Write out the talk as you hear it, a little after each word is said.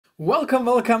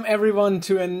Welcome everyone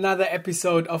to another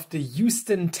episode of the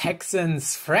Houston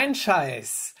Texans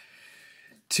franchise.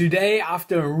 Today,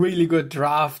 after a really good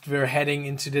draft, we're heading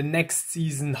into the next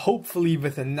season, hopefully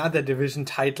with another division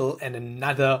title and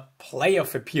another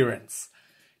playoff appearance.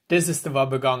 This is the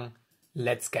Wobbegong.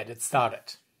 Let's get it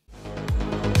started.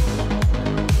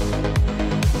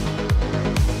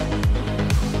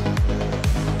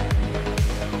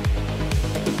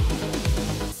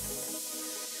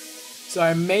 So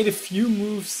I made a few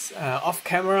moves off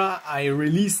camera. I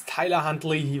released Tyler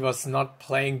Huntley. He was not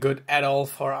playing good at all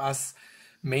for us,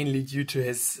 mainly due to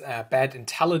his bad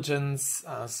intelligence.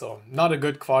 So not a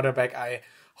good quarterback. I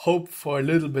hope for a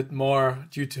little bit more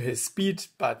due to his speed,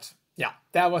 but yeah,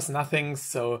 there was nothing.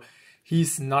 So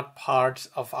he's not part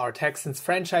of our Texans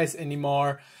franchise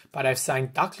anymore. But I've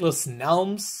signed Douglas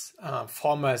Nelms,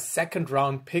 former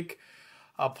second-round pick.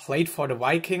 Played for the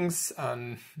Vikings,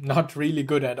 not really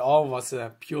good at all, was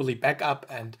a purely backup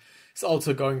and is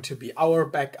also going to be our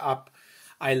backup.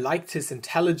 I liked his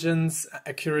intelligence,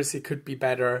 accuracy could be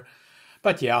better,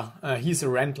 but yeah, he's a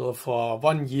rental for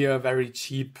 1 year, very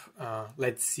cheap.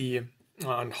 Let's see,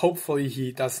 and hopefully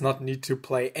he does not need to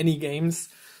play any games.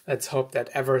 Let's hope that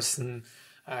Everson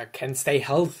can stay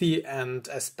healthy and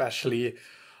especially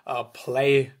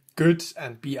play good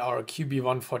and be our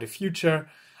QB1 for the future.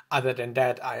 Other than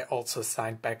that, I also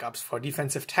signed backups for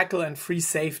defensive tackle and free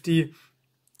safety.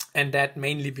 And that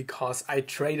mainly because I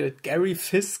traded Gary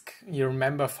Fisk. You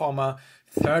remember, former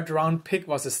third-round pick,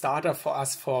 was a starter for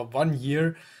us for 1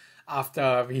 year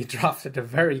after we drafted a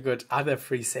very good other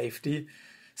free safety.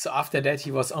 So after that,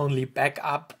 he was only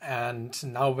backup. And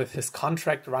now with his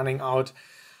contract running out,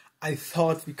 I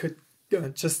thought we could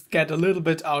just get a little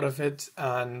bit out of it.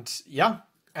 And yeah,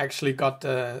 actually got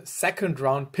the second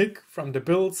round pick from the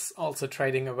Bills, also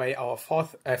trading away our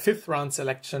fifth round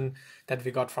selection that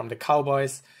we got from the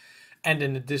Cowboys. And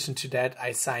in addition to that,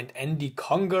 I signed Andy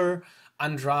Conger,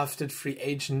 undrafted free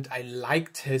agent. I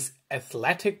liked his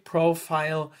athletic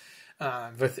profile.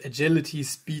 With agility,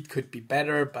 speed could be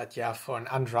better, but yeah, for an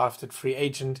undrafted free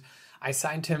agent, I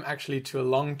signed him actually to a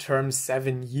long-term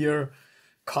 7-year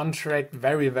contract,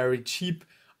 very, very cheap,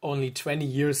 only 20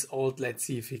 years old. Let's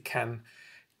see if he can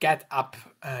get up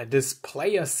this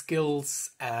player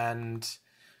skills, and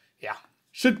yeah,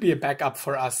 should be a backup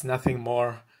for us, nothing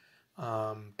more.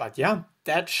 But yeah,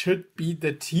 that should be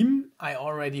the team. I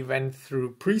already went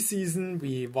through preseason.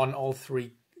 We won all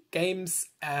 3 games,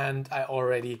 and I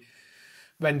already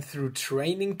went through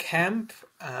training camp.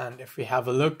 And if we have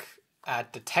a look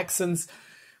at the Texans,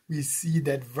 we see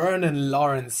that Vernon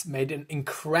Lawrence made an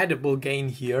incredible gain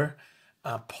here.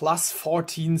 Plus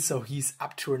 14, so he's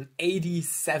up to an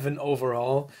 87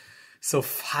 overall. So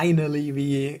finally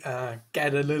we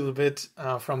get a little bit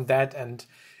from that, and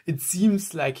it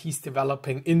seems like he's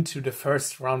developing into the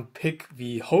first round pick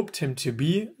we hoped him to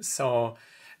be. So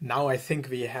now I think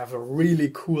we have a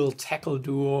really cool tackle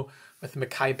duo with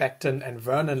Mekhi Becton and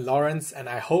Vernon Lawrence, and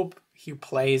I hope he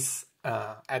plays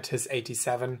at his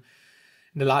 87.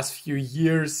 In the last few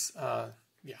years,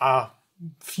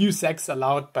 few sacks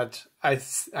allowed, but I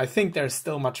think there's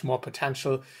still much more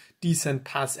potential, decent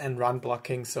pass and run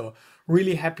blocking, so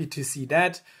really happy to see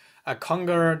that.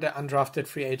 Conger, the undrafted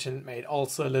free agent, made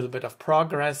also a little bit of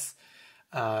progress,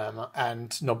 and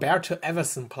Noberto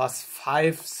Everson plus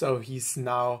 5, so he's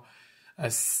now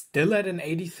still at an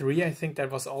 83. I think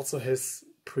that was also his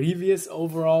previous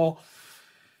overall.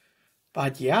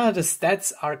 But yeah, the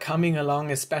stats are coming along,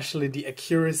 especially the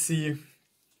accuracy.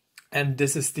 And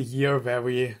this is the year where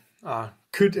we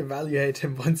could evaluate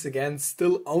him once again.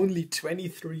 Still only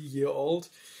 23-year-old.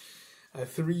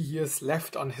 3 years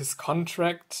left on his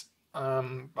contract.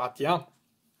 But yeah,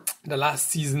 the last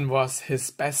season was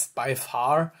his best by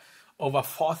far. Over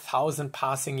 4,000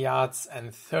 passing yards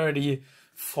and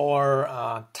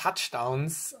 34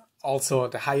 touchdowns. Also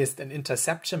the highest in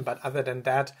interception. But other than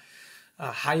that,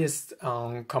 highest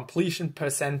completion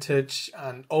percentage.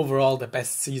 And overall the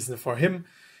best season for him.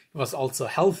 He was also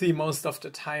healthy most of the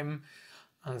time,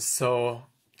 so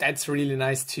that's really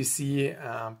nice to see.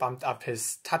 Bumped up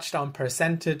his touchdown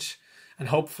percentage, and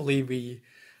hopefully we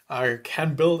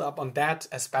can build up on that,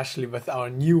 especially with our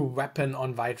new weapon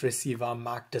on wide receiver,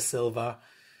 Mark De Silva.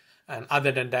 And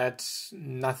other than that,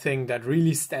 nothing that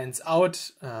really stands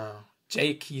out.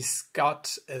 J.K.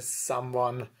 Scott is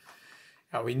someone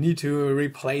we need to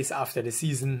replace after the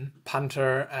season,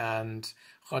 punter, and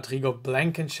Rodrigo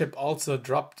Blankenship also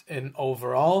dropped in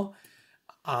overall.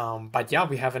 But yeah,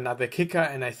 we have another kicker,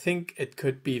 and I think it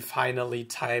could be finally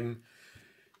time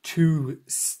to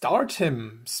start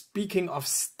him. Speaking of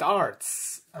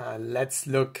starts, let's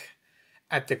look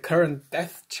at the current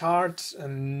depth chart,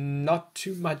 not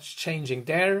too much changing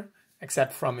there,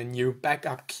 except from a new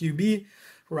backup QB.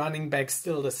 Running back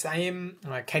still the same.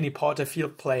 Kenny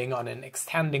Porterfield playing on an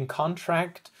extending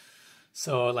contract.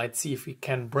 So let's see if we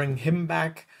can bring him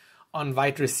back. On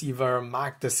wide receiver,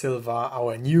 Mark Da Silva,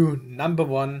 our new number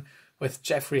one, with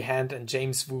Jeffrey Hand and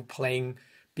James Wu playing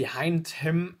behind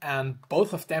him. And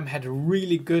both of them had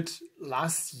really good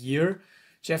last year.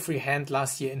 Jeffrey Hand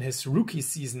last year in his rookie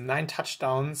season, 9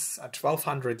 touchdowns at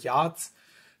 1,200 yards.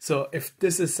 So if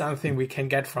this is something we can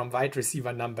get from wide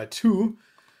receiver number 2,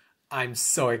 I'm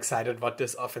so excited what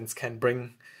this offense can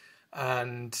bring.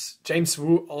 And James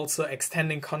Wu also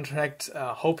extending contract,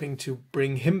 hoping to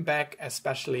bring him back,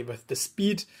 especially with the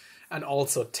speed, and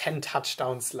also 10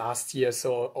 touchdowns last year.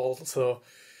 So also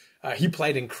he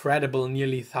played incredible,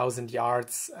 nearly 1,000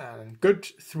 yards, and good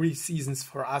 3 seasons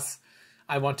for us.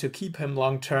 I want to keep him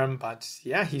long term, but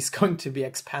yeah, he's going to be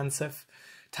expensive.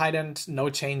 Tight end, no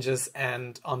changes.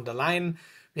 And on the line,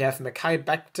 we have Mekhi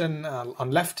Becton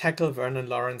on left tackle, Vernon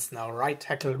Lawrence now right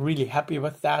tackle. Really happy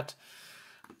with that.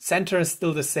 Center is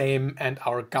still the same, and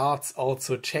our guards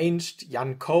also changed.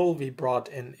 Jan Cole we brought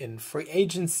in free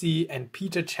agency, and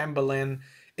Peter Chamberlain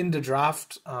in the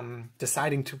draft,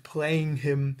 deciding to playing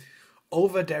him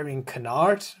over Darian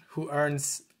Kennard, who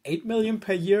earns $8 million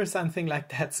per year, something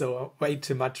like that, so way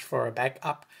too much for a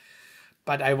backup.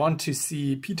 But I want to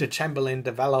see Peter Chamberlain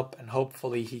develop, and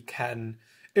hopefully he can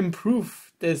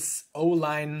improve this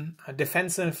O-line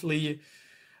defensively.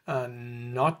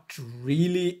 Not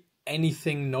really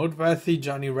anything noteworthy.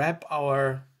 Johnny Rapp,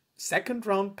 our 2nd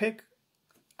round pick,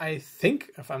 I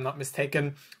think, if I'm not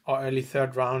mistaken, or early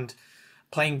 3rd round,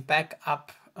 playing back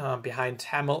up behind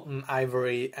Hamilton,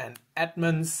 Ivory, and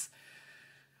Edmonds.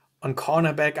 On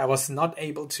cornerback, I was not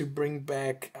able to bring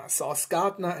back Sauce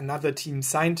Gardner. Another team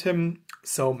signed him.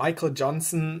 So Michael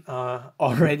Johnson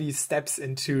already steps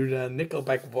into the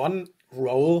Nickelback 1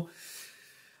 role.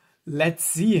 Let's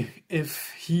see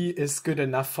if he is good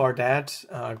enough for that.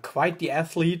 Quite the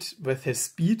athlete with his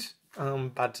speed.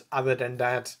 But other than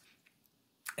that,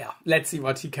 yeah, let's see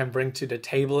what he can bring to the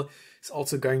table. He's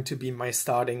also going to be my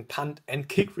starting punt and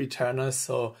kick returner.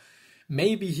 So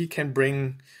maybe he can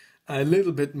bring a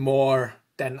little bit more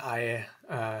than I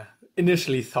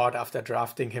initially thought after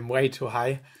drafting him way too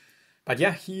high. But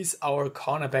yeah, he's our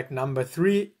cornerback number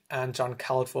 3, and John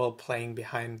Caldwell playing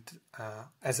behind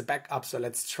as a backup. So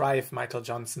let's try if Michael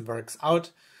Johnson works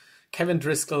out. Kevin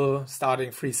Driscoll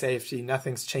starting free safety,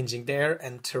 nothing's changing there.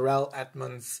 And Terrell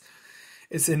Edmonds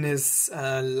is in his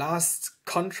last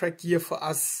contract year for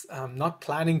us. Not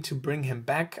planning to bring him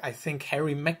back. I think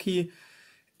Harry Mackey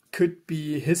could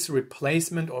be his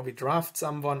replacement, or we draft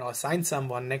someone or sign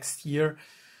someone next year.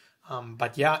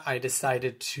 But yeah, I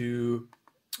decided to,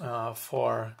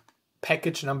 for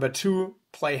package number 2,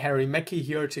 play Harry Mackey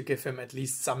here to give him at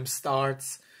least some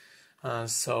starts.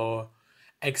 So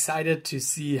excited to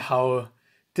see how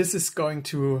this is going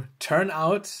to turn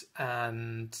out.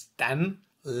 And then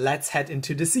let's head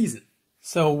into the season.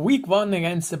 So week 1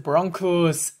 against the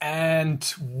Broncos, and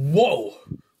whoa,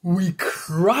 we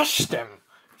crushed them.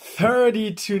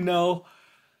 30-0.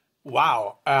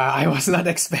 Wow, I was not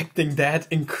expecting that.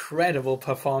 Incredible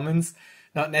performance.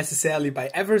 Not necessarily by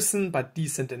Everson, but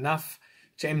decent enough.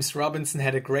 James Robinson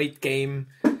had a great game.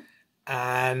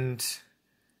 And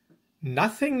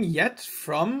nothing yet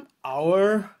from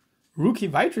our rookie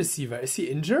wide receiver. Is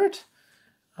he injured?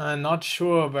 Not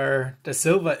sure where Da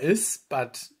Silva is,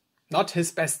 but not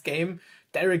his best game.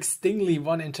 Derek Stingley,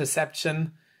 1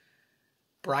 interception.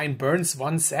 Brian Burns,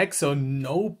 1 sack, so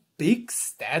no big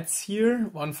stats here.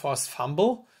 1 forced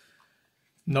fumble.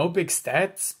 No big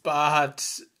stats,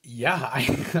 but yeah,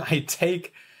 I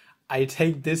take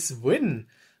this win.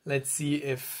 Let's see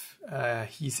if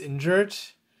he's injured.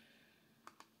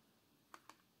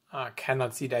 I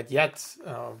cannot see that yet.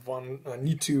 I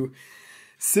need to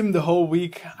sim the whole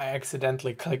week. I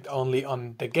accidentally clicked only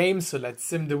on the game, so let's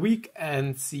sim the week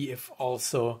and see if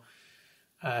also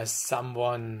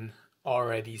someone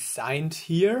already signed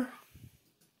here.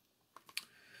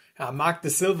 Mark Da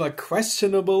Silva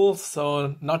questionable,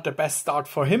 so not the best start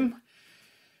for him.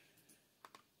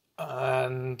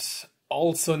 And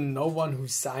also no one who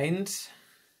signed.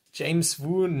 James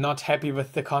Wu not happy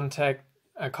with the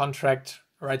contract.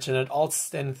 Reginald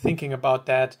Alston thinking about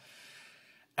that.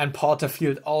 And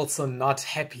Porterfield also not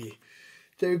happy.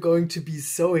 They're going to be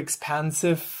so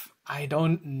expensive. I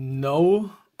don't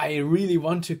know. I really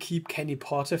want to keep Kenny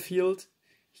Porterfield.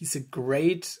 He's a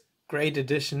great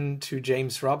addition to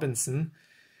James Robinson,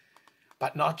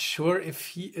 but not sure if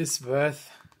he is worth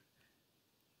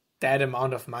that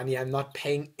amount of money. I'm not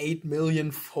paying $8 million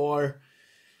for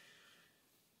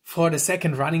for the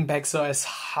second running back. So as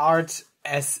hard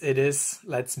as it is,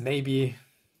 let's maybe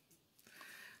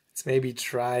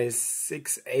try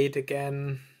 6'8"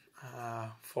 again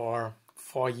for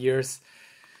 4 years.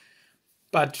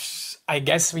 But I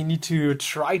guess we need to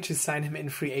try to sign him in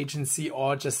free agency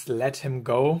or just let him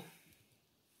go.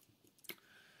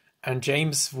 And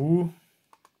James Wu,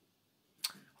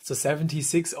 so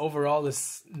 76 overall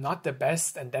is not the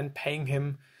best, and then paying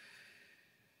him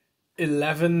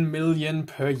 11 million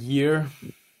per year.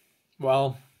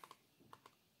 Well,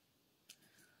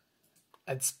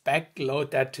 let's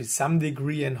backload that to some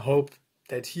degree and hope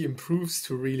that he improves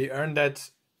to really earn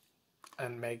that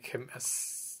and make him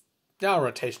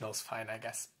rotational is fine, I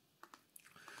guess.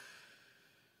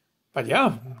 But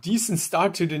yeah, decent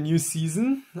start to the new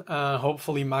season.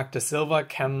 Hopefully Mark Da Silva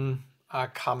can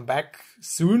come back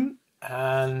soon.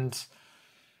 And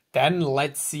then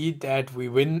let's see that we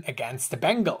win against the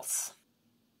Bengals.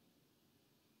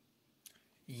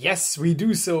 Yes, we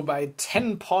do so by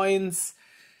 10 points.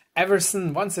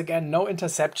 Everson, once again, no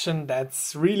interception.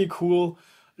 That's really cool.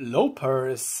 Loper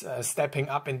is stepping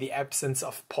up in the absence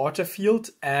of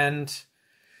Porterfield. And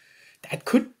that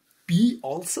could be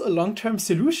also a long-term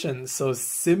solution. So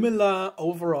similar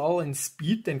overall in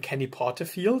speed than Kenny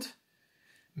Porterfield.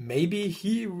 Maybe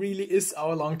he really is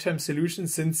our long-term solution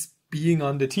since being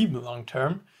on the team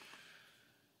long-term.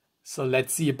 So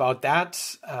let's see about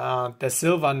that. Da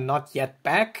Silva not yet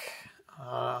back.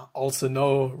 Also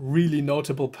no really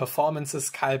notable performances.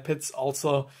 Kyle Pitts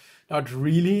also not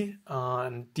really.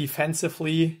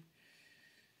 Defensively,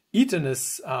 Eaton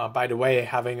is, by the way,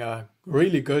 having a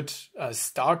really good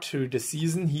start to the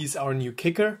season. He's our new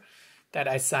kicker that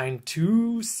I signed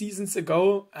 2 seasons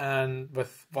ago, and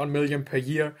with 1 million per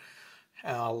year,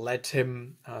 let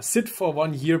him sit for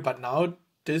 1 year. But now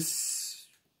this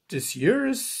year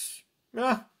is,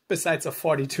 besides a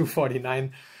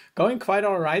 42-49, going quite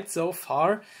all right so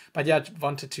far. But yeah,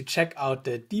 wanted to check out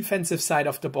the defensive side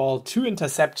of the ball. 2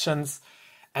 interceptions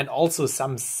and also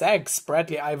some sacks.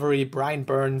 Bradley Ivory, Brian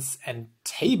Burns, and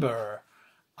Tabor,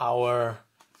 our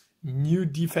new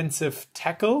defensive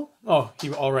tackle. Oh,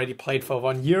 he already played for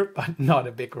 1 year, but not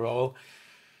a big role.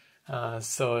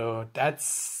 So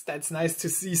that's nice to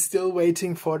see. Still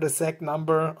waiting for the sack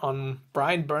number on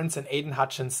Brian Burns and Aiden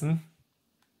Hutchinson.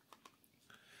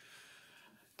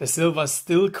 Da Silva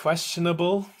still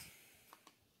questionable.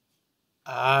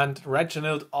 And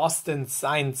Reginald Austin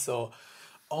signed, so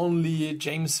only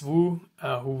James Wu,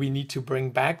 who we need to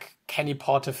bring back. Kenny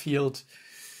Porterfield,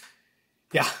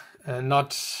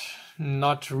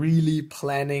 not really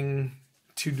planning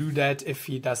to do that if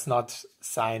he does not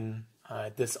sign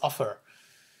this offer.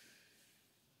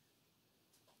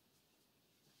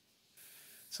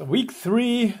 So week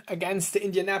 3 against the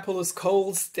Indianapolis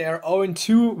Colts. They're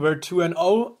 0-2, we're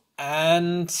 2-0,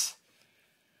 and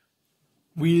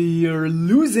we're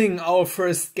losing our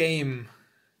first game.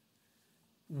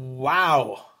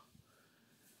 Wow,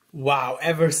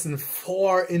 Everson,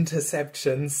 4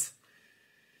 interceptions.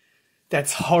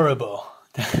 That's horrible.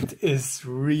 That is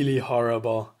really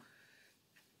horrible.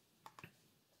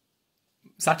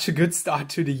 Such a good start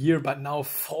to the year, but now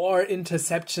 4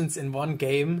 interceptions in 1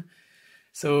 game.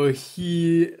 So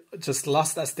he just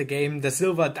lost us the game. Da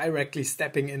Silva directly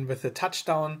stepping in with a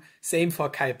touchdown. Same for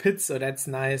Kyle Pitts, so that's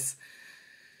nice.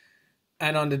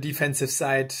 And on the defensive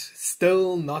side,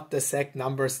 still not the sack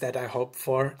numbers that I hoped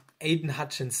for. Aiden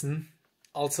Hutchinson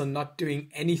also not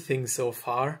doing anything so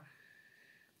far.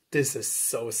 This is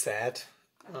so sad.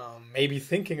 Maybe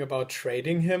thinking about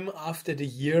trading him after the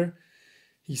year.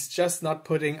 He's just not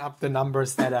putting up the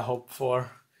numbers that I hoped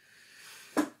for.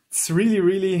 It's really,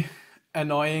 really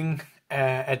annoying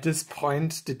at this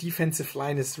point. The defensive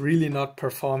line is really not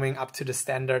performing up to the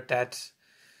standard that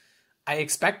I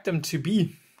expect them to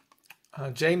be.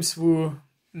 James Wu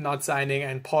not signing,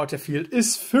 and Porterfield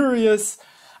is furious.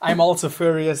 I'm also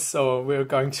furious, so we're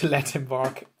going to let him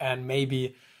walk and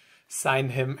maybe sign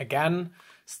him again.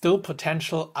 Still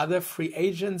potential other free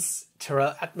agents.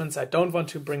 Terrell Edmonds I don't want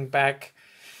to bring back.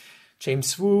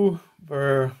 James Wu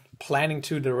we're planning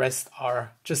to. The rest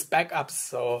are just backups.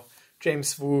 So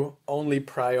James Wu only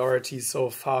priority so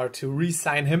far to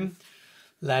re-sign him.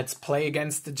 Let's play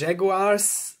against the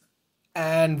Jaguars.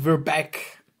 And we're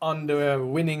back on the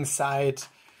winning side.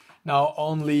 Now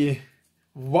only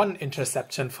 1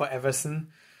 interception for Everson.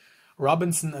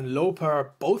 Robinson and Loper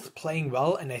are both playing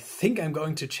well, and I think I'm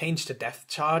going to change the depth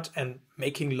chart and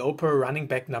making Loper running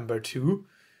back number 2.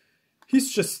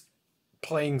 He's just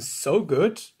playing so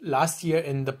good. Last year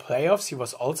in the playoffs he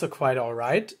was also quite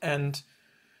alright, and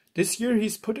this year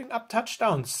he's putting up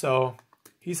touchdowns, so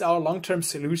he's our long-term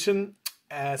solution.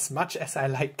 as much as I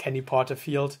like Kenny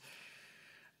Porterfield.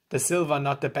 The silver,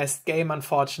 not the best game,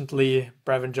 unfortunately.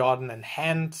 Brevin Jordan in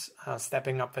hand,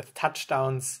 stepping up with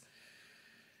touchdowns.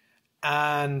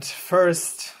 And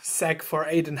first sack for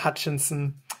Aiden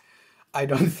Hutchinson. I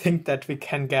don't think that we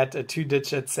can get a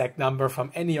 2-digit sack number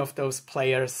from any of those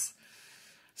players,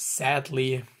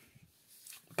 sadly.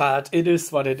 But it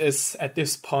is what it is at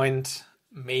this point.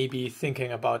 Maybe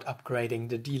thinking about upgrading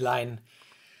the D-line.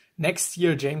 Next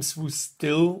year, James Wu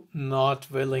still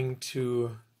not willing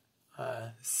to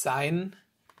sign.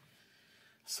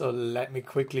 So let me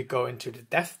quickly go into the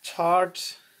depth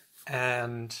chart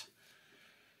and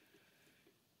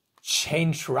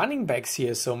change running backs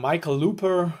here. So Michael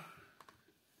Looper,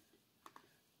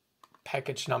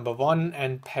 package number 1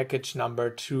 and package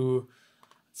number 2.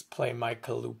 Let's play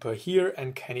Michael Looper here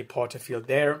and Kenny Porterfield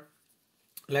there.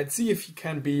 Let's see if he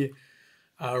can be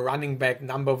running back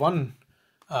number 1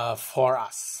 for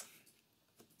us.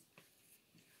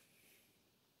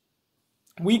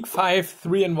 Week 5,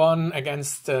 3-1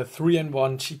 against the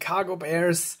 3-1 Chicago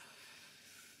Bears.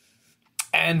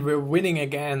 And we're winning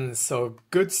again. So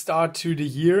good start to the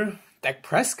year. Dak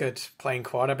Prescott playing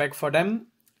quarterback for them.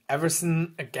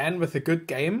 Everson again with a good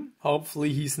game.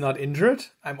 Hopefully he's not injured.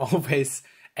 I'm always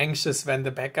anxious when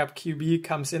the backup QB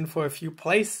comes in for a few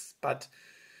plays, but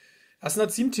does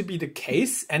not seem to be the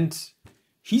case. And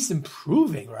he's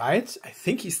improving, right? I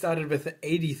think he started with an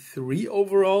 83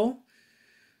 overall.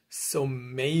 So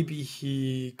maybe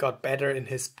he got better in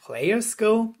his player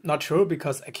skill. Not sure,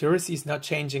 because accuracy is not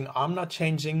changing, arm not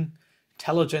changing,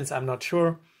 intelligence I'm not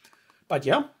sure. But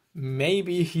yeah,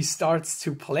 maybe he starts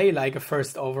to play like a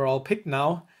first overall pick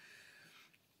now.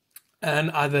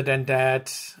 And other than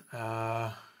that,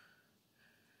 yeah,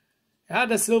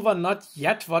 the silver not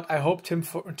yet what I hoped him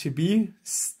to be.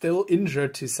 Still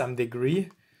injured to some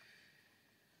degree.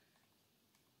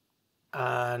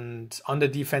 And on the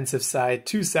defensive side,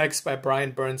 2 sacks by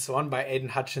Brian Burns, 1 by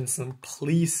Aiden Hutchinson.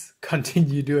 Please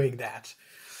continue doing that.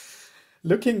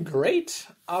 Looking great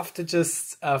after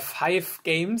just 5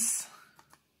 games.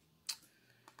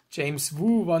 James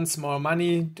Wu wants more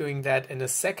money. Doing that in a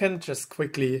second. Just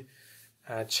quickly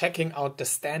checking out the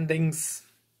standings.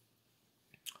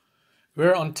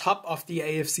 We're on top of the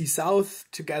AFC South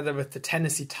together with the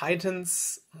Tennessee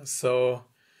Titans. So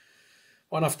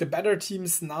one of the better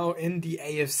teams now in the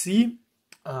AFC.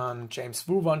 James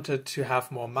Wu wanted to have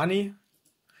more money.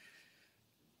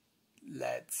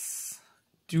 Let's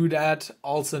do that.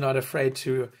 Also not afraid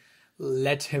to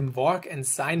let him walk and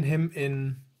sign him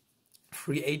in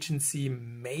free agency.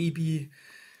 Maybe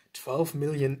 12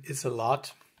 million is a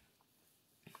lot.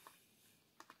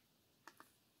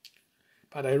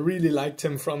 But I really liked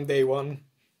him from day one.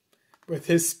 With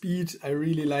his speed, I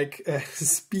really like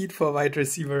speed for wide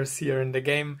receivers here in the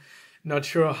game. Not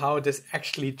sure how this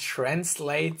actually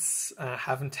translates.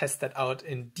 Haven't tested out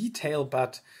in detail,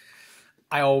 but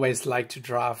I always like to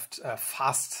draft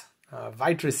fast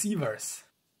wide receivers.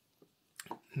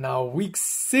 Now week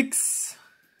 6,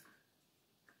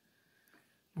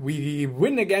 we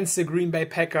win against the Green Bay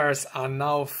Packers, are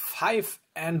now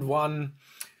 5-1.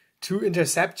 2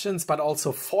 interceptions, but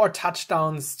also 4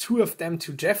 touchdowns, 2 of them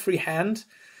to Jeffrey Hand.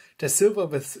 The silver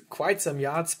with quite some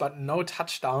yards, but no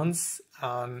touchdowns.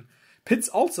 Pitt's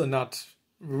also not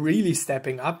really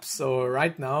stepping up. So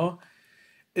right now,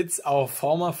 it's our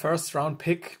former first-round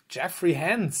pick, Jeffrey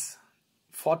Hands.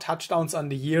 4 touchdowns on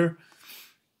the year.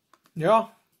 Yeah,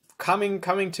 coming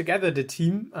together, the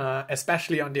team,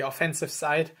 especially on the offensive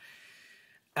side.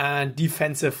 And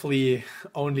defensively,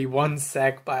 only 1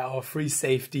 sack by our free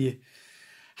safety.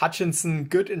 Hutchinson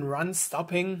good in run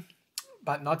stopping,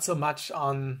 but not so much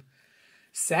on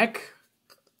sack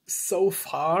so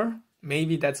far.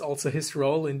 Maybe that's also his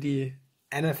role in the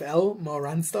NFL, more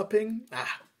run stopping.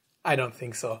 I don't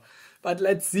think so. But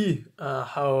let's see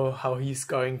how he's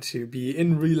going to be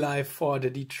in real life for the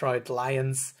Detroit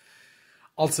Lions.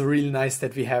 Also really nice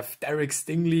that we have Derek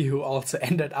Stingley, who also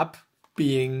ended up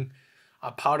being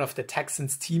a part of the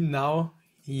Texans team now.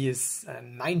 He is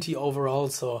 90 overall,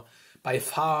 so by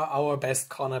far our best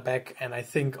cornerback, and I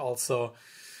think also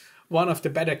one of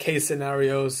the better case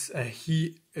scenarios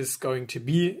he is going to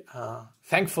be.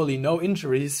 Thankfully, no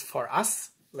injuries for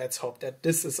us. Let's hope that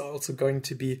this is also going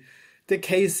to be the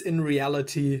case in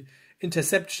reality.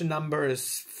 Interception number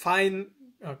is fine,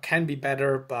 can be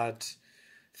better, but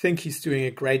I think he's doing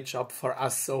a great job for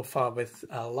us so far with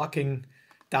locking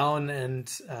down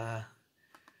and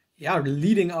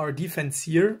leading our defense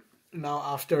here. Now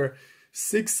after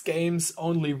 6 games,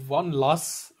 only 1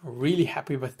 loss. Really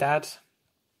happy with that.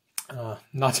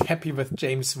 Not happy with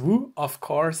James Wu, of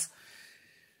course.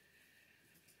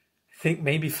 think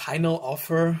maybe final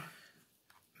offer.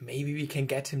 Maybe we can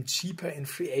get him cheaper in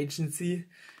free agency.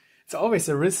 It's always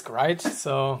a risk, right?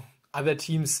 So other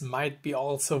teams might be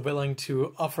also willing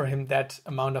to offer him that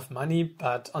amount of money.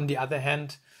 But on the other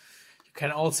hand, you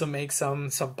can also make some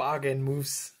bargain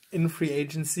moves in free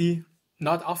agency.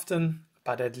 Not often,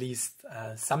 but at least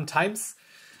sometimes.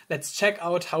 Let's check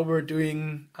out how we're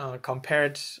doing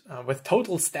compared with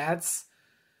total stats.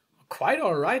 Quite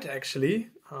all right, actually.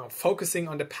 Focusing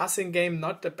on the passing game,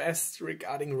 not the best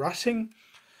regarding rushing.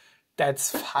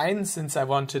 That's fine, since I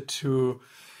wanted to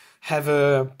have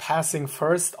a passing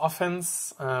first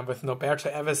offense with Norberto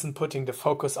Everson putting the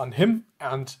focus on him.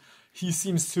 And he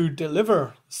seems to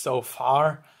deliver so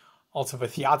far, also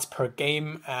with yards per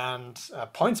game and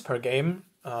points per game.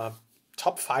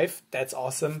 Top 5, that's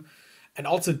awesome. And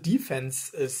also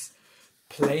defense is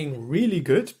playing really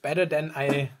good, better than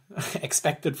I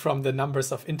expected from the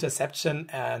numbers of interception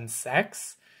and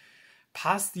sacks.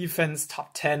 Pass defense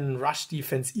top 10, rush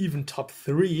defense even top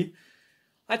 3.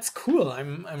 That's cool.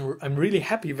 I'm really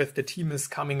happy with the team is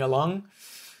coming along.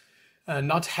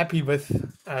 Not happy with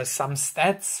some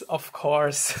stats, of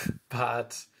course,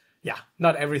 but yeah,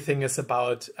 not everything is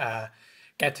about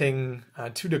getting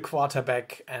to the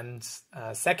quarterback and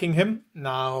sacking him.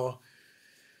 Now,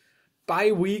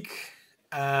 bye week,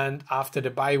 and after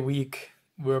the bye week,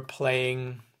 we're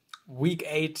playing week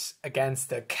 8 against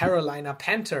the Carolina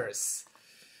Panthers.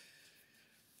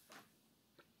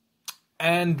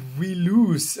 And we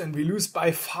lose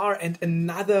by far, and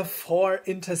another 4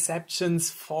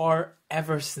 interceptions for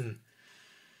Everson.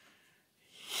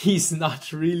 He's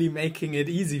not really making it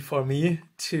easy for me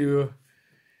to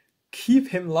keep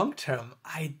him long term.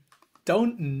 I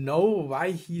don't know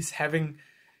why he's having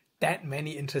that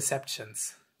many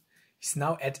interceptions. He's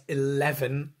now at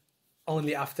 11,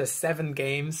 only after 7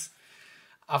 games,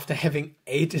 after having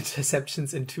 8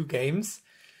 interceptions in 2 games.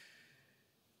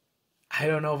 I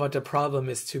don't know what the problem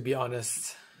is, to be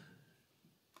honest.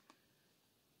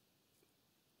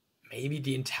 Maybe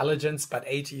the intelligence, but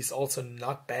 80 is also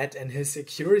not bad, and his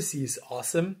accuracy is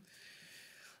awesome.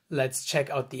 Let's check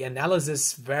out the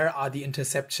analysis. Where are the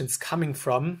interceptions coming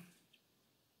from?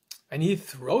 And he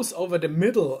throws over the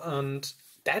middle, and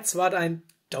that's what I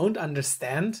don't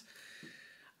understand.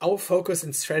 Our focus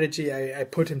and strategy, I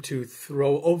put him to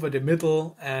throw over the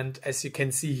middle, and as you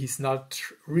can see, he's not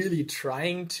really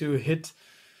trying to hit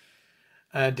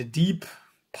the deep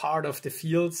part of the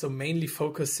field, so mainly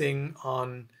focusing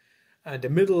on the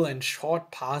middle and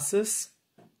short passes.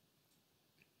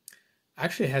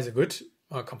 Actually has a good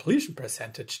completion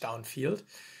percentage downfield.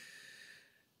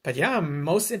 But yeah,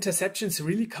 most interceptions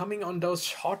really coming on those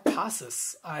short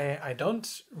passes. I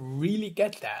don't really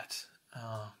get that.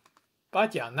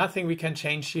 But yeah, nothing we can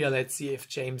change here. Let's see if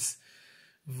James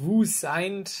Wu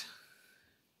signed.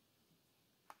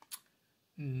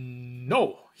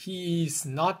 No, he's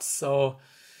not. So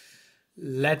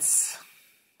let's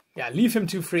leave him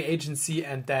to free agency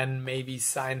and then maybe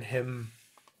sign him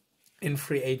in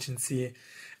free agency.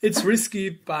 It's risky,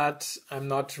 but I'm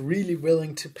not really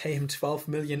willing to pay him 12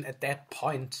 million at that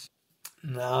point.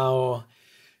 Now,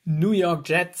 New York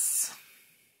Jets.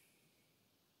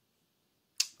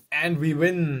 And we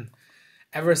win.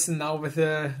 Everson now with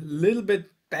a little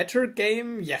bit better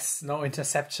game. Yes, no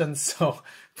interceptions, so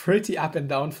pretty up and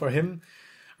down for him.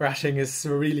 Rushing is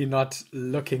really not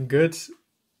looking good.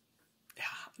 Yeah,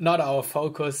 not our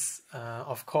focus,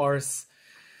 of course.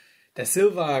 Da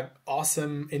Silva,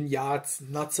 awesome in yards,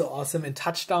 not so awesome in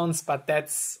touchdowns, but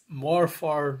that's more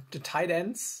for the tight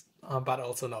ends. But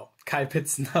also no. Kyle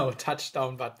Pitts now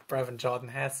touchdown, but Brevin Jordan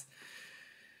has.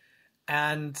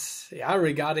 And yeah,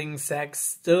 regarding sacks,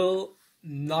 still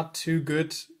not too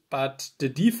good, but the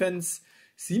defense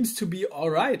seems to be all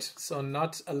right. So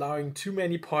not allowing too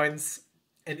many points.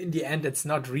 And in the end, it's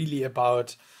not really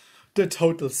about the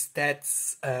total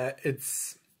stats.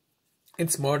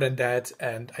 It's more than that.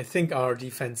 And I think our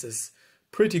defense is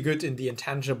pretty good in the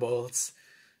intangibles.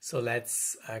 So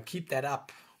let's keep that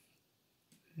up.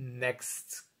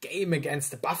 Next game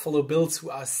against the Buffalo Bills, who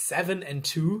are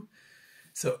 7-2.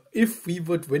 So if we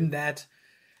would win that,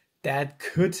 that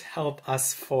could help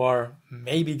us for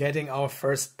maybe getting our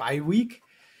first bye week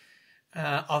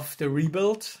of the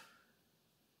rebuild.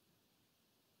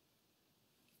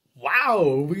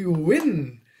 Wow, we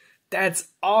win! That's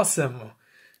awesome!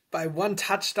 By 1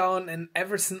 touchdown, and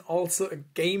Everson also a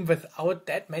game without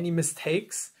that many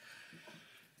mistakes.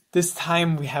 This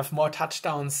time we have more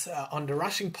touchdowns on the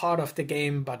rushing part of the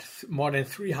game, but more than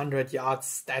 300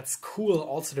 yards. That's cool.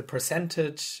 Also the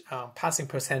percentage, passing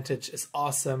percentage is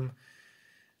awesome.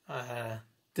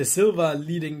 De Silva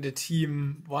leading the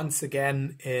team once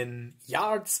again in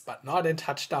yards, but not in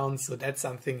touchdowns. So that's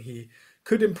something he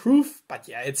could improve. But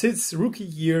yeah, it's his rookie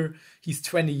year. He's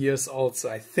 20 years old. So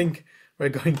I think we're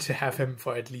going to have him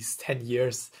for at least 10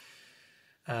 years.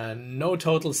 No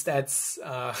total stats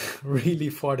really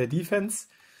for the defense,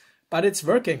 but it's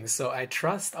working. So I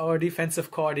trust our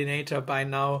defensive coordinator by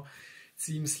now. It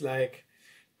seems like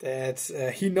that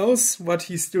he knows what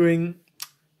he's doing.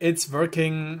 It's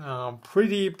working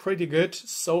pretty good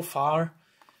so far.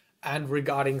 And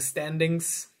regarding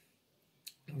standings,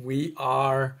 we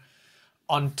are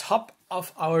on top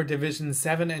of our division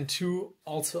 7-2,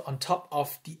 also on top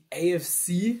of the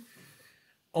AFC.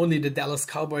 Only the Dallas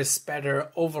Cowboys better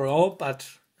overall, but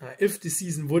if the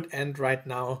season would end right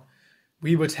now,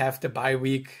 we would have the bye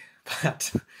week.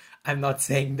 But I'm not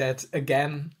saying that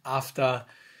again after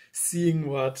seeing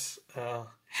what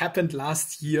happened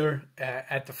last year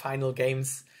at the final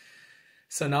games.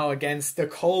 So now against the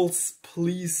Colts,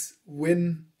 please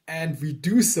win. And we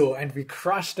do so, and we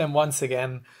crush them once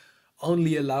again,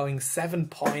 only allowing 7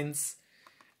 points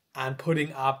and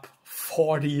putting up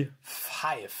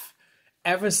 45.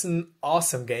 Everson,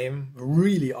 awesome game,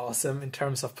 really awesome in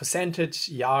terms of percentage,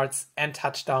 yards, and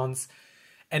touchdowns.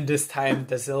 And this time,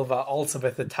 De Silva also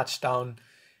with a touchdown.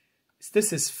 Is this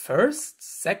his first?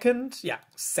 Second? Yeah,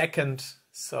 second.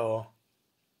 So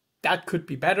that could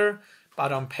be better,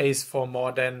 but on pace for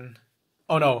more than...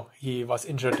 Oh no, he was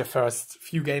injured the first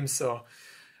few games, so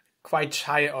quite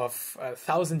shy of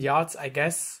 1,000 yards, I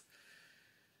guess.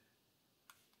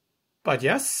 But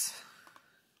yes,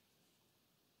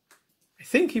 I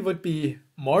think he would be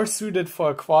more suited for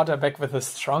a quarterback with a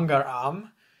stronger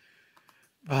arm.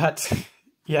 But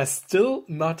yes, still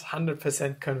not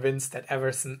 100% convinced that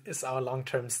Everson is our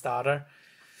long-term starter.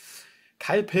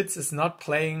 Kyle Pitts is not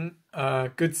playing a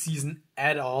good season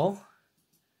at all.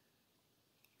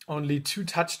 Only 2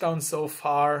 touchdowns so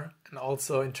far, and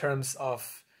also in terms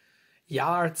of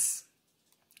yards,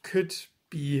 could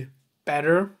be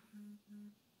better.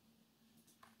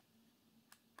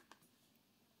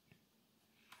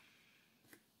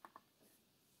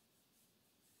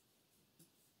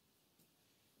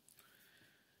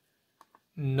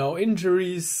 No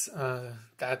injuries,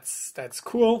 that's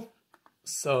cool.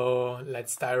 So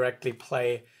let's directly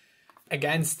play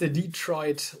against the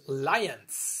Detroit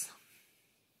Lions.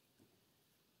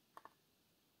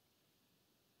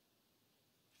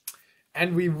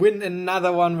 And we win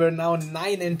another one. We're now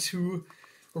 9-2.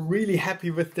 Really happy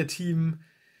with the team.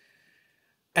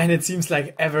 And it seems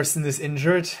like Everson is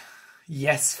injured.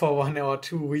 Yes, for 1 or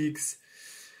 2 weeks.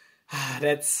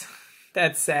 That's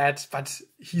sad, but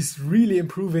he's really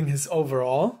improving his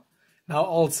overall. Now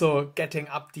also getting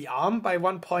up the arm by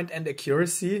 1 point and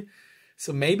accuracy.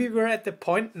 So maybe we're at the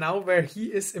point now where he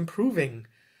is improving.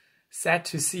 Sad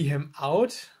to see him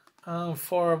out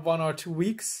for 1 or 2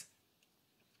 weeks.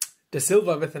 De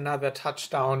Silva with another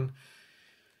touchdown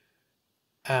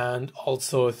and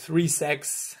also 3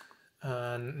 sacks.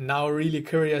 And now really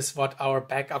curious what our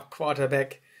backup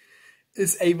quarterback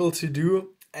is able to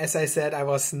do. As I said, I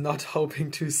was not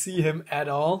hoping to see him at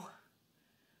all.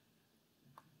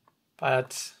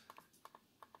 But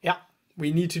yeah,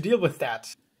 we need to deal with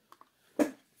that.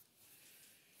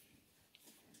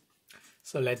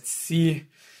 So let's see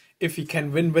if we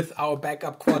can win with our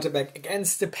backup quarterback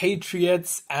against the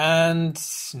Patriots. And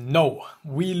no,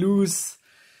 we lose.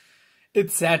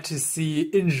 It's sad to see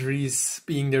injuries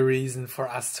being the reason for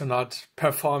us to not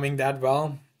performing that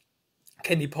well.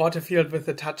 Kenny Porterfield with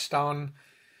a touchdown.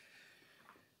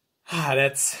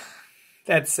 That's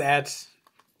sad.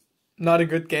 Not a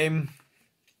good game.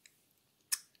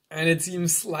 And it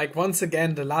seems like once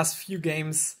again the last few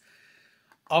games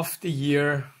of the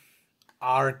year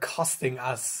are costing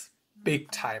us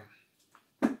big time.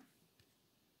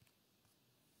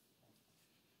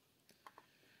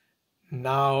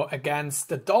 Now against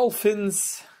the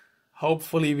Dolphins,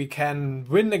 hopefully we can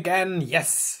win again.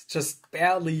 Yes, just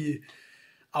barely.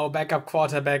 Our backup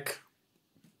quarterback,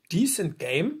 decent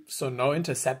game, so no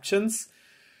interceptions.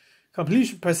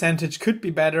 Completion percentage could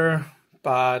be better,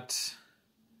 but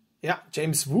yeah,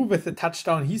 James Wu with the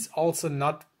touchdown. He's also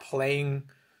not playing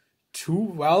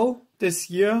too well this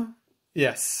year.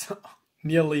 Yes,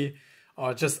 nearly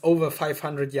or just over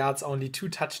 500 yards, only 2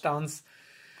 touchdowns.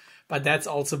 But that's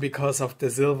also because of De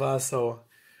Silva, so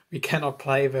we cannot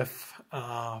play with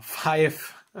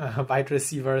 5 wide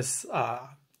receivers,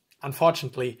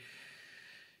 unfortunately.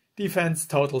 Defense,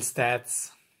 total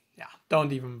stats, yeah,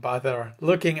 don't even bother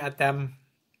looking at them.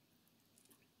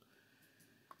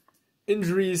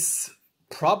 Injuries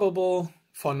probable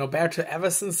for Norberto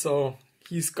Everson, so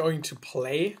he's going to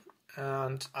play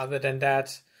And other than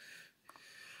that,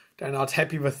 they're not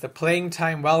happy with the playing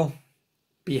time. Well,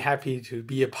 be happy to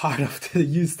be a part of the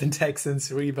Houston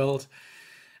Texans rebuild.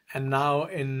 And now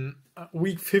in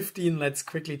week 15, let's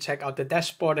quickly check out the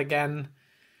dashboard again.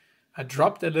 I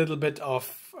dropped a little bit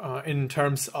of in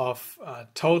terms of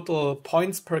total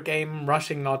points per game,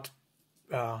 rushing not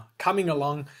coming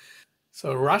along.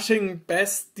 So rushing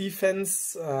best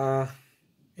defense,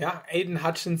 Aiden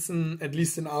Hutchinson, at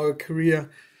least in our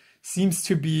career, seems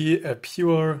to be a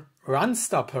pure run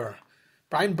stopper.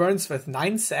 Brian Burns with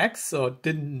 9 sacks, so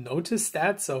didn't notice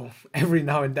that. So every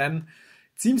now and then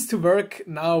it seems to work.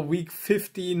 Now week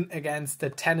 15 against the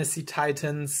Tennessee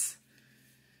Titans.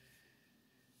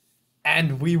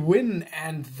 And we win,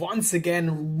 and once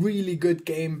again, really good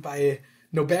game by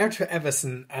Noberto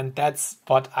Everson, and that's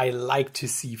what I like to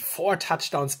see. 4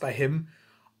 touchdowns by him.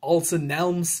 Also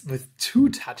Nelms with 2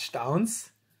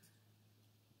 touchdowns.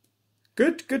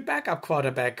 Good backup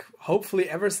quarterback. Hopefully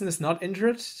Everson is not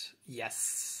injured.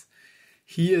 Yes,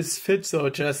 he is fit, so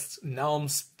just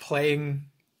Nelms playing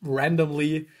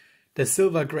randomly. The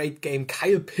Silver great game.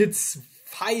 Kyle Pitts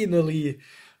finally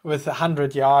with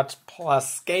 100-yard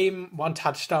plus game, 1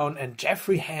 touchdown, and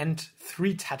Jeffrey Hand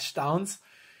 3 touchdowns.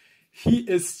 He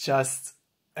is just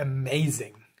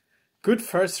amazing. Good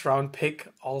first round pick.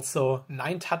 Also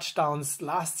 9 touchdowns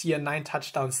last year, 9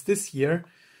 touchdowns this year.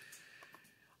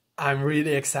 I'm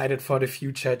really excited for the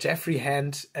future. Jeffrey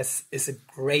Hand is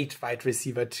a great wide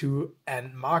receiver too.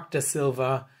 And Mark Da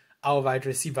Silva, our wide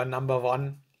receiver number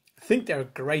 1. I think they're a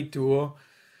great duo.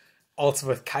 Also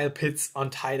with Kyle Pitts on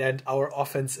tight end, our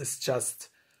offense is just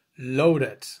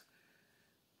loaded.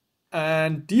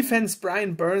 And defense,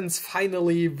 Brian Burns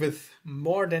finally with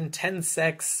more than 10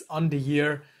 sacks on the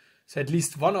year. So at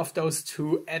least one of those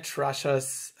 2 edge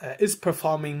rushers is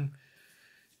performing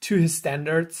to his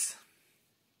standards.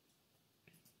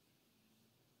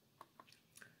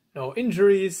 No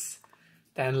injuries.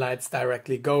 Then let's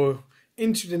directly go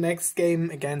into the next game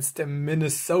against the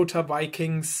Minnesota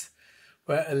Vikings.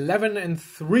 We're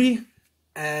 11-3,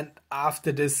 and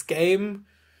after this game,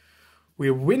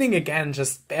 we're winning again,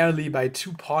 just barely by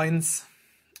 2 points.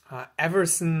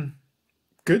 Everson,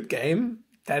 good game.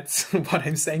 That's what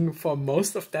I'm saying for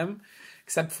most of them,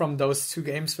 except from those 2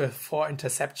 games with 4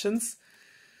 interceptions.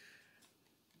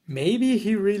 Maybe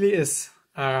he really is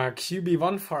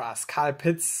QB1 for us. Kyle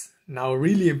Pitts now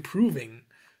really improving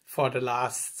for the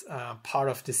last part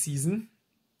of the season.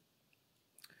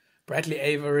 Bradley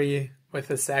Avery with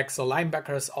the sacks, so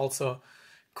linebackers also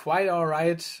quite all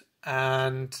right.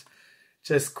 And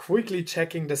just quickly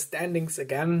checking the standings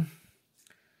again.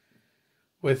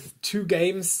 With 2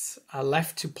 games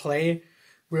left to play,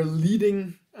 we're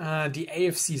leading the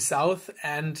AFC South,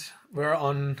 and we're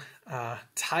on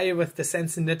tie with the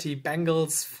Cincinnati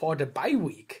Bengals for the bye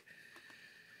week.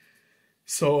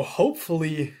 So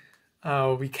hopefully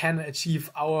we can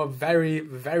achieve our very,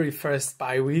 very first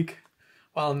bye week.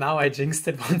 Well, now I jinxed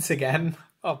it once again.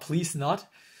 Oh, please not.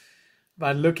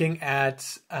 But looking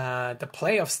at the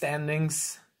playoff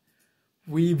standings,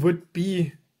 we would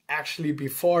be actually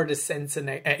before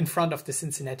the in front of the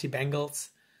Cincinnati Bengals.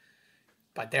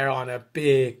 But they're on a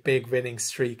big, big winning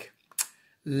streak.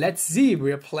 Let's see.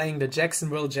 We're playing the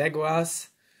Jacksonville Jaguars,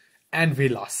 and we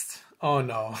lost. Oh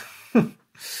no.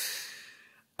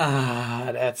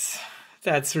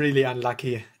 That's really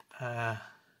unlucky.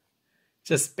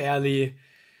 Just barely.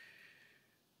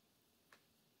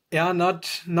 Yeah,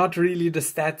 not really the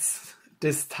stats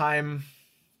this time.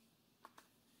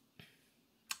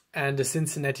 And the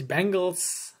Cincinnati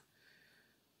Bengals,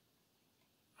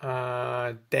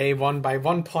 they won by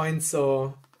 1 point,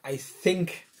 so I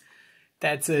think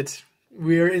that's it.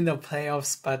 We're in the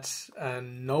playoffs, but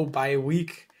no bye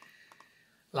week.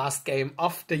 Last game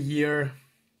of the year,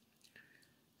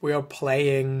 we are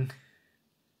playing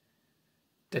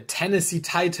the Tennessee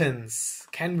Titans.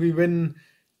 Can we win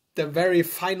the very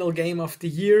final game of the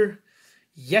year?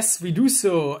 Yes, we do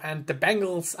so. And the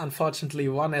Bengals, unfortunately,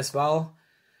 won as well.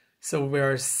 So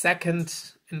we're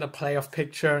second in the playoff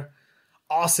picture.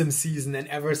 Awesome season, and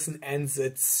Everson ends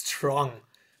it strong.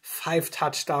 5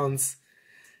 touchdowns,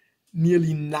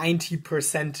 nearly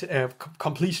 90%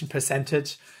 completion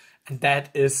percentage. And that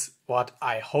is what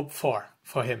I hope for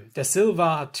him. Da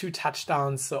Silva, 2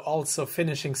 touchdowns, so also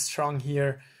finishing strong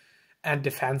here. And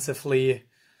defensively,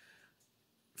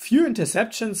 few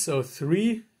interceptions, so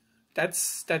 3.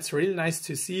 That's really nice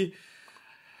to see.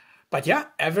 But yeah,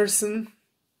 Everson,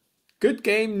 good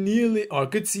game,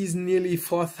 good season, nearly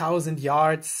 4,000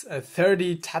 yards,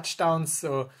 30 touchdowns,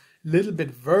 so a little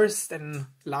bit worse than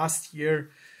last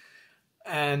year.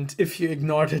 And if you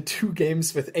ignore the 2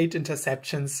 games with 8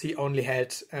 interceptions, he only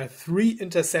had 3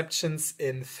 interceptions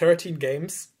in 13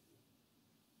 games.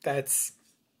 That's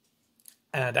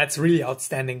really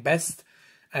outstanding. Best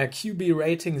QB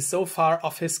rating so far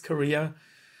of his career.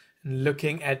 And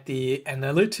looking at the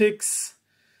analytics,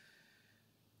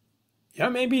 yeah,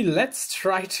 maybe let's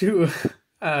try to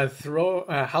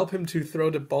help him to throw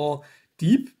the ball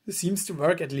deep. It seems to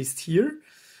work, at least here.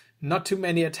 Not too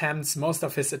many attempts. Most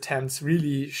of his attempts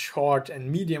really short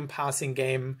and medium passing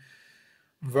game.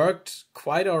 Worked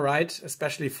quite all right,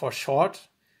 especially for short.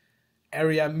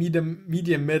 Area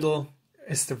medium middle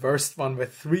is the worst one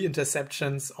with 3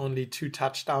 interceptions, only 2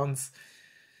 touchdowns.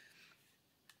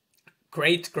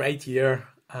 Great year.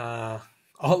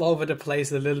 All over the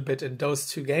place a little bit in those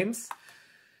 2 games.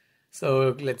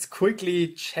 So let's quickly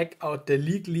check out the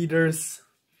league leaders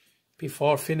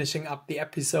before finishing up the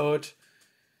episode.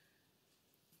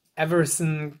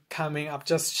 Everson coming up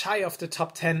just shy of the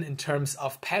top 10 in terms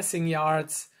of passing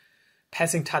yards.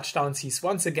 Passing touchdowns, he's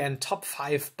once again top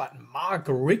 5, but Mark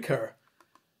Ricker,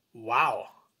 wow.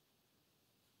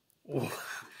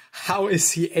 How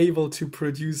is he able to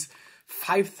produce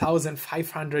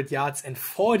 5,500 yards and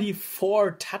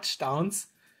 44 touchdowns?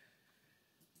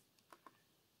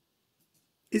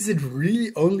 Is it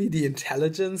really only the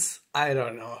intelligence? I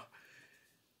don't know.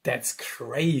 That's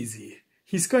crazy.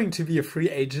 He's going to be a free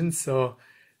agent, so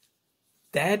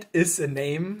that is a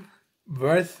name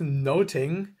worth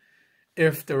noting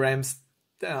if the Rams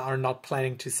are not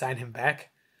planning to sign him back.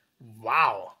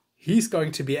 Wow, he's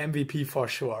going to be MVP for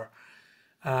sure.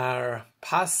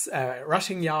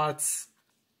 Rushing yards,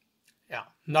 yeah,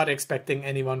 not expecting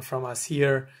anyone from us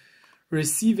here.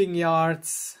 Receiving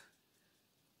yards,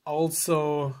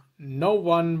 also no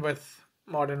one with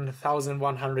more than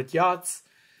 1,100 yards.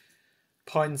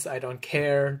 Points I don't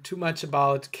care too much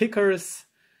about. Kickers,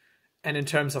 and in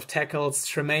terms of tackles,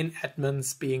 Tremaine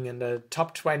Edmonds being in the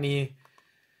top 20.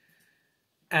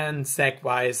 And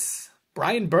sack-wise,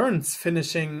 Brian Burns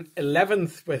finishing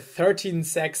 11th with 13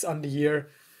 sacks on the year.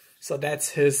 So that's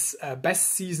his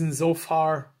best season so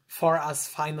far for us,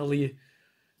 finally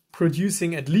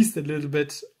producing at least a little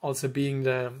bit, also being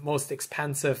the most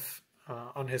expensive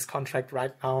on his contract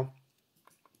right now.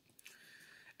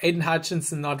 Aiden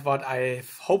Hutchinson, not what I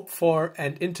hoped for,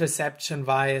 and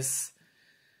interception-wise,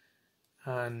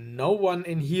 no one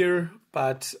in here,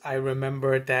 but I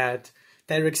remember that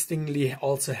Derek Stingley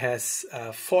also has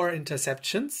 4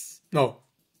 interceptions. No,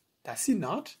 does he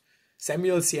not?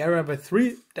 Samuel Sierra with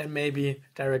 3, then maybe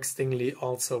Derek Stingley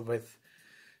also with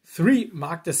 3.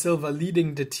 Mark De Silva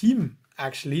leading the team,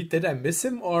 actually. Did I miss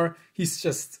him, or he's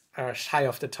just shy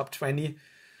of the top 20?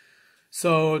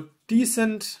 So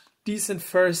decent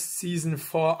first season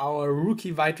for our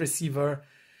rookie wide receiver.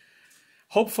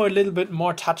 Hope for a little bit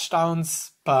more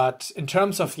touchdowns, but in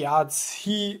terms of yards,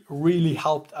 he really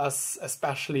helped us,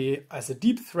 especially as a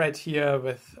deep threat here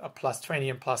with a plus 20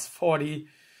 and plus 40.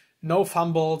 No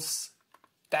fumbles.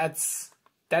 That's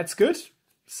good.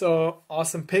 So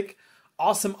awesome pick.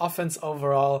 Awesome offense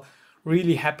overall.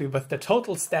 Really happy with the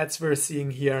total stats we're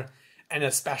seeing here, and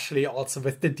especially also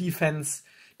with the defense.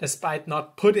 Despite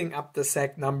not putting up the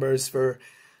sack numbers, we're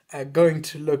going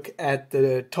to look at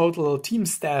the total team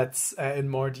stats in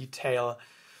more detail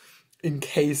in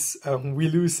case we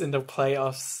lose in the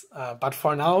playoffs. But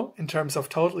for now, in terms of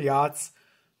total yards,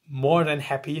 more than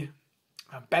happy.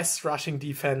 Best rushing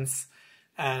defense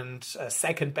and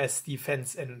second best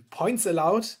defense in points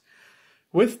allowed.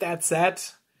 With that said,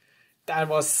 that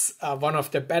was one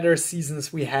of the better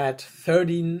seasons we had.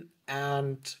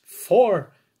 13-4.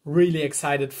 Really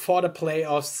excited for the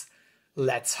playoffs.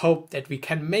 Let's hope that we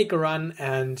can make a run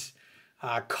and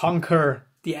conquer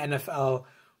the NFL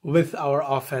with our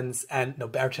offense and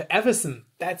Noberto Everson.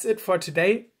 That's it for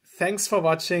today. Thanks for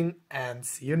watching and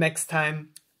see you next time.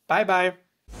 Bye bye.